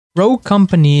Rogue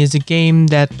Company is a game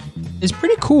that is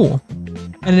pretty cool,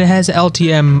 and it has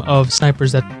LTM of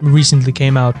snipers that recently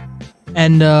came out.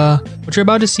 And what you're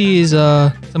about to see is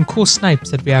some cool snipes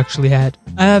that we actually had.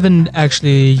 I haven't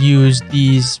actually used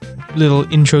these little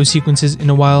intro sequences in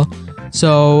a while,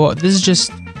 so this is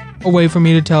just a way for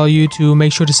me to tell you to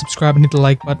make sure to subscribe and hit the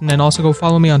like button, and also go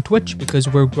follow me on Twitch because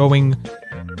we're growing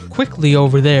quickly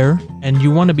over there and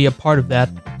you want to be a part of that.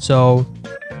 So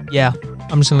yeah,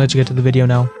 I'm just gonna let you get to the video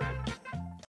now.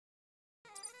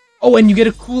 Oh, and you get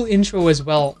a cool intro as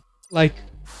well, like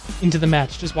into the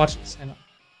match. Just watch this. Hang on.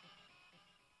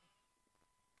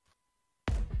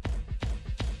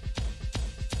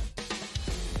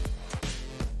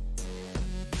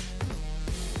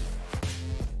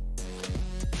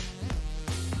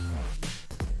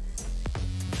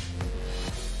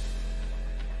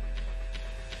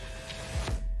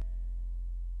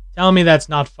 Tell me that's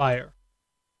not fire.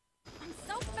 I'm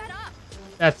so fed up.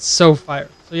 That's so fire.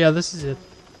 So yeah, this is it.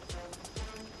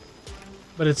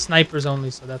 But it's snipers only,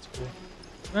 so that's cool.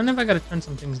 I don't know if I gotta turn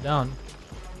some things down.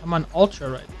 I'm on ultra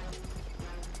right now.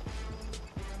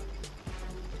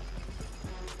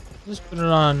 Just put it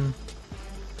on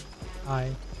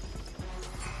high.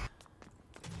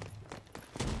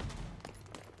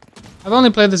 I've only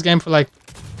played this game for like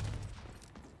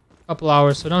a couple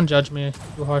hours, so don't judge me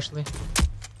too harshly.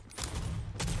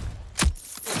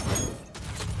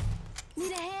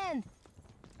 Need a hand.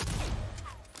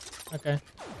 Okay.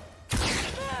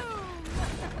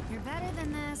 You're better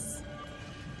than this.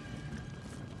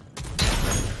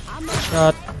 I'm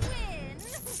Shot. win.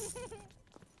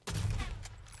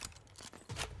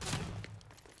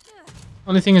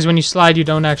 Only thing is when you slide, you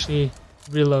don't actually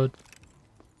reload.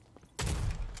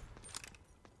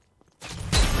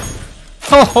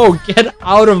 Oh, get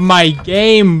out of my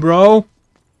game, bro.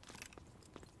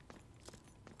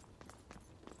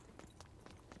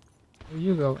 Where are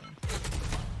you going?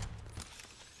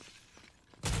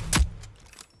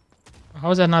 How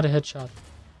is that not a headshot?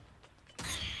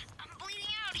 I'm bleeding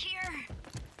out here.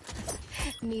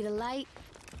 Need a light?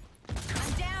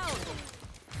 I'm down.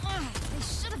 They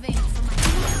should have aimed for my.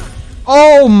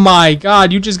 Oh my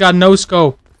god, you just got no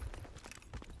scope.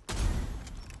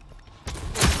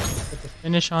 Put the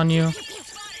finish on you.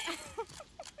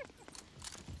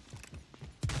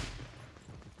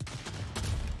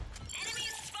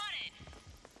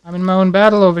 I'm in my own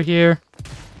battle over here.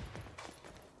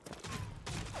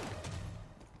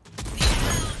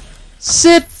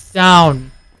 Sit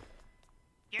down.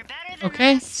 You're better than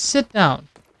Okay? this. Sit down.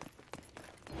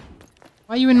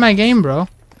 Why are you in my game, bro?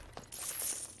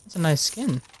 That's a nice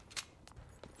skin.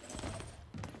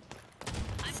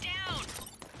 I'm down.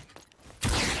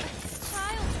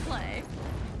 Child's play.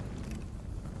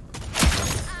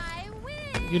 I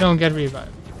win. You don't get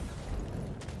revived.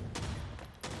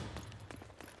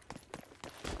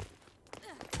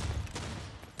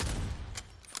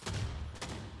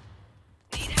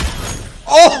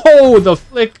 Oh, the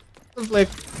flick. The flick.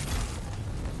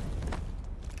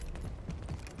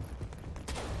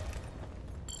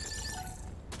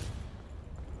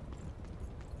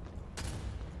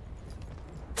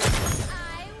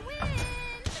 I win.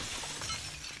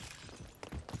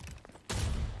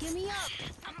 Give me up.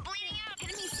 I'm bleeding out.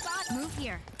 Enemy spot. Move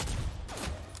here.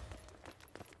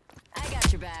 I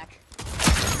got your back.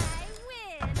 I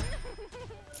win.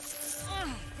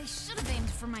 They should have aimed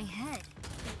for my head.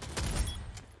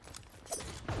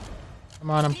 Come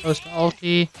on, I'm close to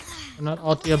ulti. I'm not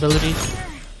ulti ability.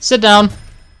 Sit down.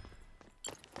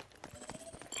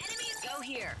 Enemies go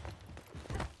here.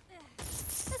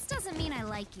 This doesn't mean I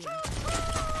like you.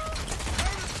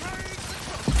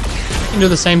 You can do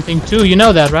the same thing too. You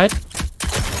know that, right?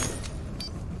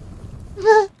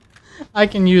 I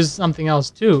can use something else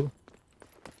too.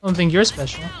 I don't think you're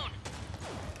special.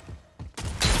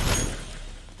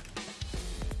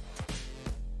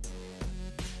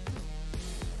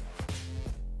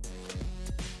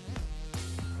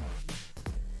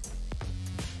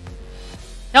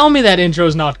 Tell me that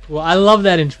intro's not cool. I love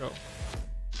that intro.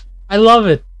 I love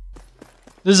it.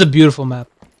 This is a beautiful map.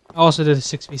 I also did a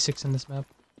 6v6 in this map.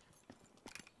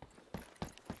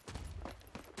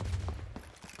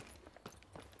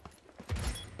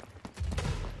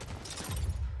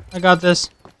 I got this.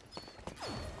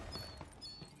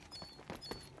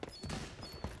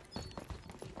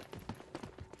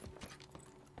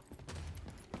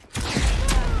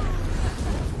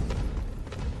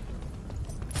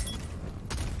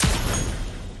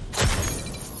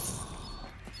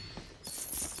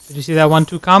 Did you see that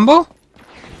 1-2 combo?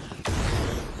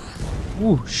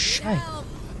 Ooh, shit.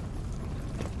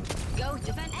 Go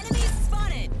defend. Enemies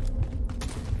spotted.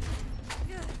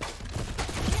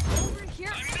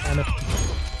 it.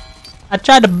 I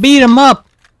tried to beat him up.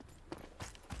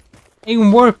 It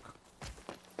didn't work.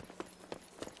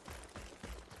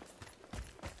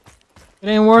 It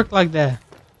ain't work like that.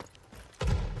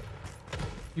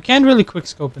 You can't really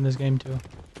quickscope in this game too.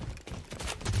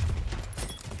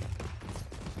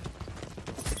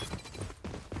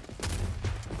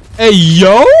 Hey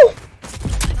yo!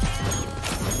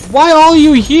 Why all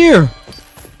you here?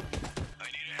 I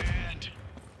need a hand.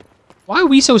 Why are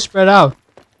we so spread out?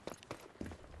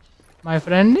 My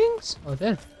friendings? Oh,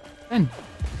 there. Friend.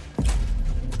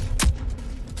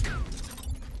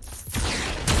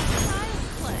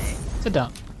 Sit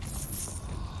down.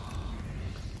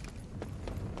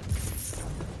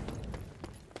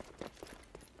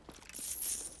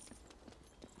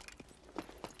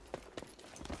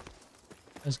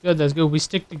 That's good, that's good. We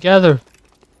stick together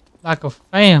like a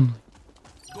family.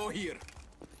 Go here.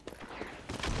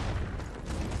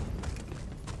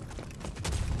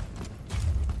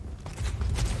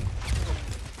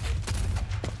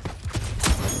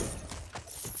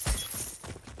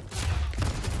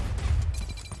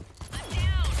 I'm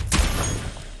down.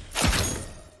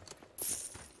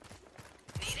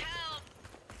 Need help.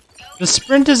 The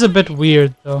sprint is a bit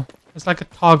weird though. It's like a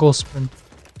toggle sprint.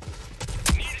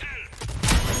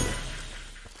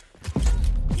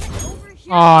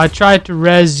 Oh, I tried to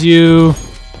res you.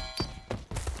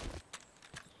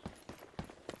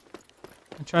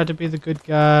 I tried to be the good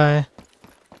guy.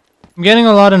 I'm getting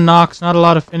a lot of knocks, not a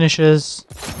lot of finishes.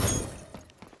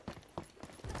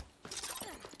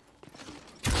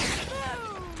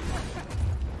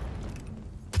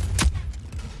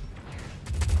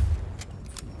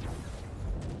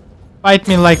 Fight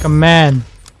me like a man.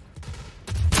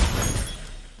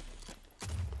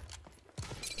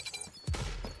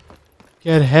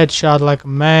 Get headshot like a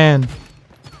man.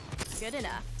 Good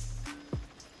enough.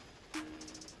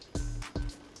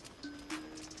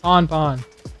 Pawn.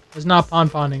 It's not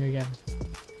pawning again.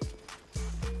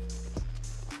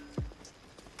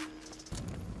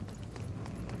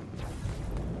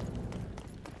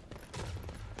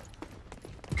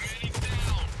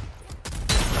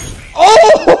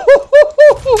 Oh!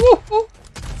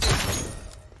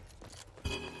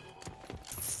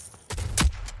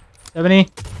 70.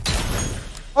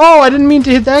 Oh, I didn't mean to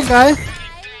hit that guy.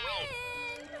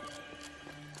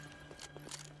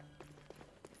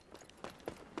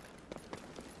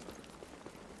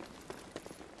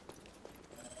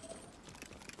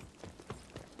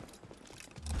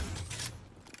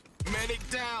 Medic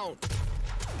down.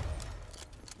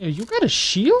 Yeah, you got a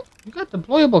shield? You got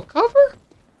deployable cover?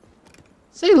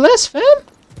 Say less, fam.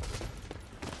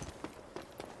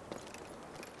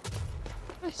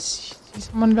 I see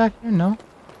someone back here? No.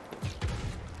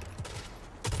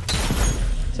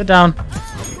 Sit down.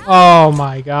 Oh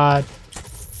my god.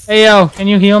 Hey yo, can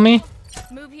you heal me?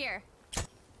 Move here.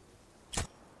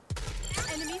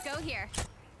 Enemies go here.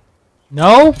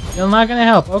 No? You're not gonna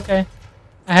help. Okay.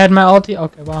 I had my ulti.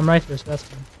 Okay, well I'm right here, so that's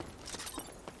fine.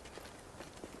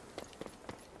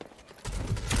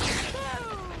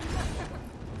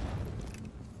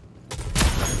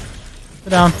 Sit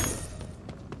down.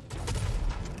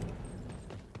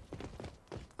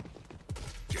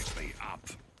 Get me up.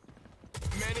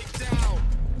 Medic down.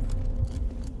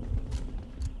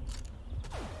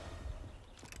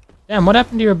 Damn, what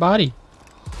happened to your body?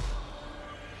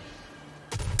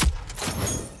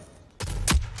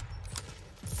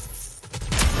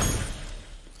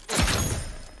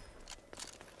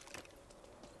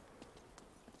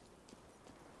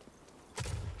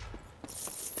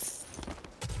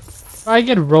 If I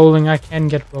get rolling, I can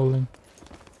get rolling.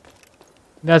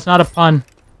 That's not a pun.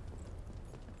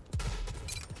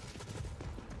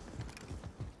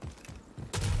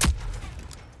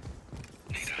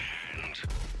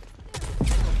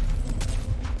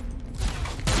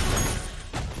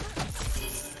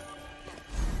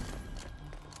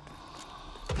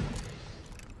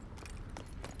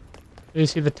 You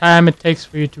see, the time it takes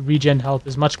for you to regen health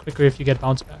is much quicker if you get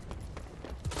bounce back.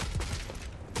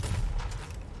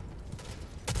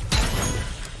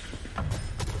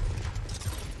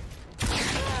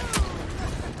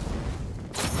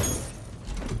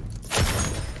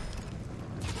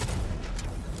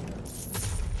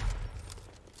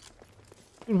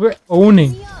 Dude, we're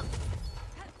owning.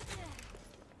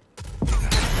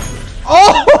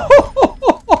 Oh! Come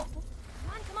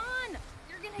on.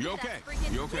 You're gonna You get okay? that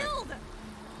friggin' You okay? build.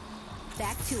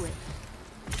 Back to it.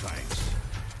 Thanks.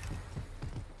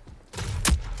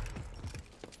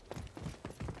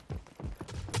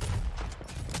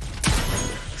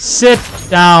 Sit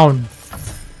down.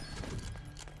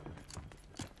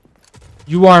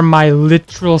 You are my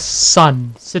literal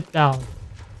son. Sit down.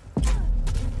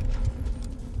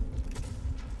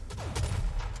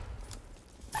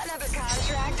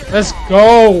 Let's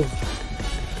go.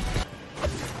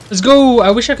 Let's go.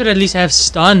 I wish I could at least have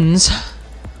stuns.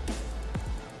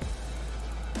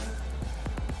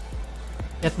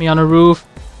 Get me on a roof.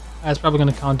 That's probably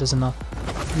gonna count as enough.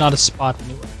 Not a spot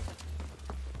anyway.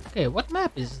 Okay, what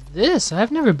map is this?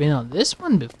 I've never been on this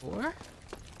one before.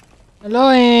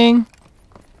 Helloing.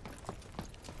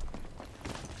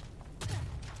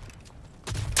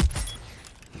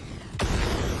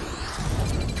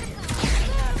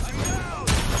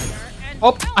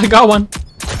 Oh, I got one.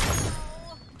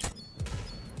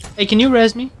 Hey, can you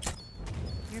res me?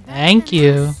 Thank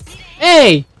you.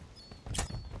 Hey!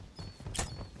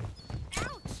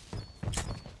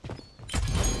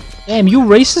 Damn, you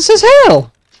racist as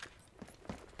hell!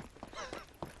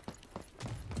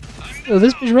 Yo,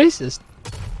 this bitch racist.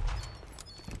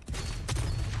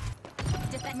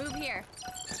 Move here.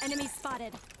 Enemy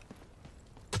spotted.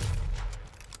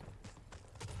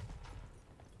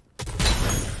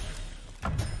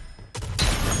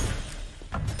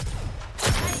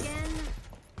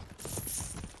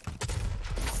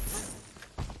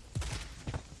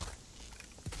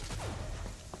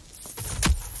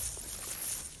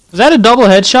 Was that a double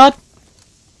headshot?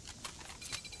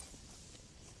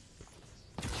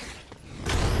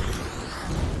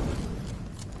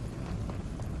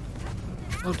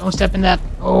 Oh, don't step in that.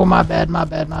 Oh, my bad, my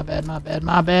bad, my bad, my bad,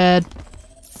 my bad.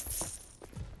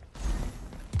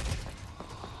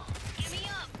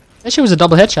 That shit was a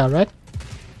double headshot, right?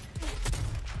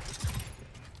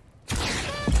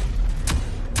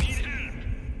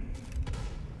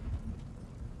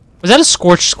 Was that a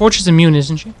Scorch? Scorch is immune,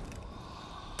 isn't she?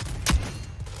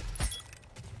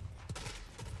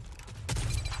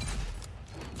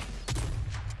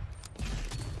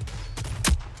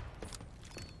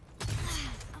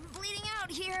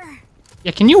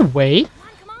 Yeah, can you wait?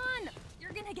 Come on!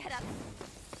 You're gonna get up.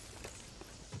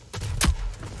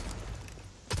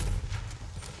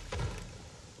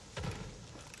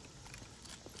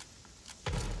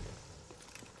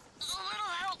 A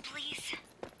little help, please.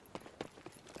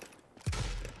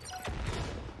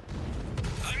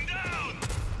 I'm down.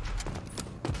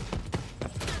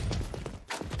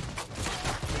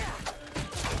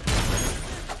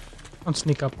 Don't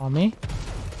sneak up on me.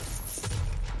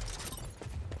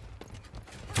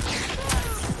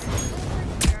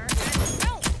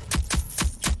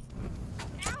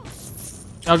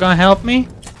 Y'all gonna help me?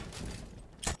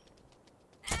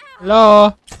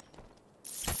 Hello?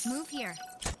 Move here.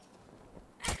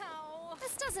 Ow.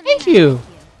 This doesn't Thank mean you.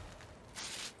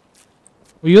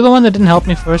 Were you the one that didn't help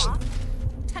me first?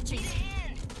 Touching.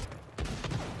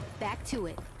 Back to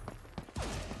it.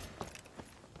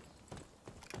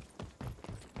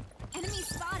 Enemy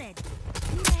spotted.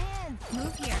 Need a hand.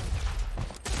 Move here.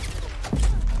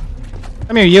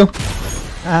 Come here, you.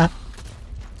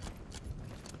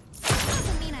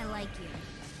 Doesn't mean I like you.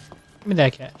 Give me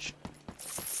that cash.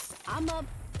 I'm up.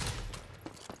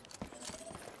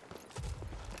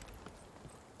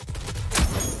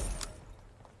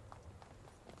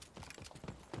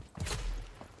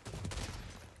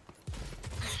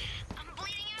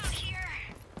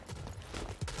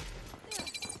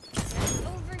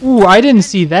 Ooh, I didn't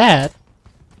see that.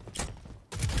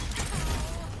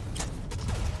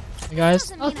 Hey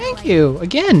guys. Oh, thank you.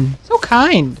 Again. So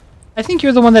kind. I think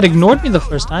you're the one that ignored me the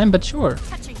first time, but sure.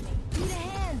 Touching me. Need a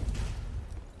hand.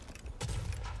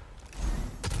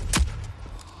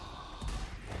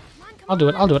 I'll do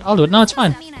it. I'll do it. I'll do it. No, it's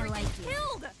fine. Doesn't mean I like you.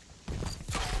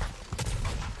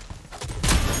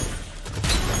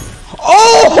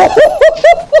 Oh!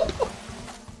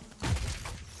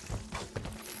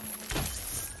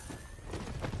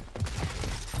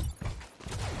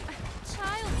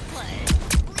 Child's play.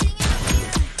 Bleeding out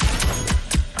here.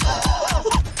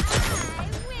 I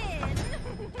win.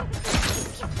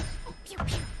 Pew,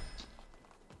 pew.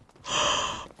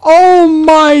 Oh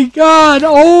my god!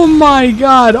 Oh my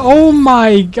god! Oh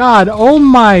my god! Oh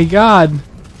my god!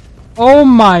 Oh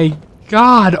my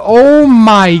god! Oh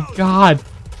my god!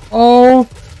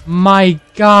 Oh my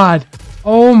god!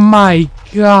 Oh my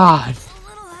god! A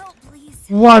little help, please.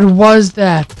 What was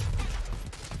that?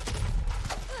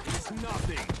 It's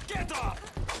nothing. Get up.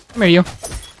 Come here, you.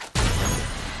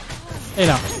 Hey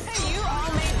now. You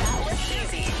all made that look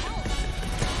easy.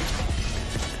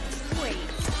 Wait,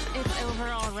 it's over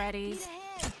already.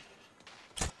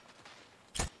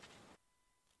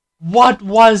 What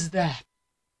was that?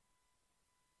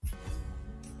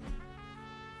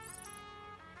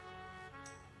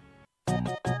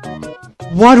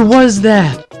 What was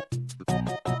that?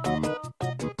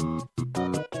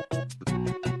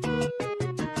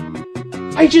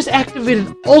 I just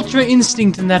activated Ultra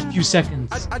Instinct in that few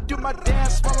seconds. I do my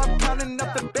dance while I'm counting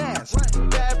up the band. bands.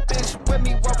 Bad bitch with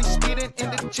me while we speeding in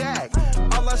the Jag.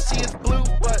 All I see is blue,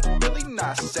 but really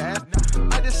not sad.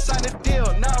 I just signed a deal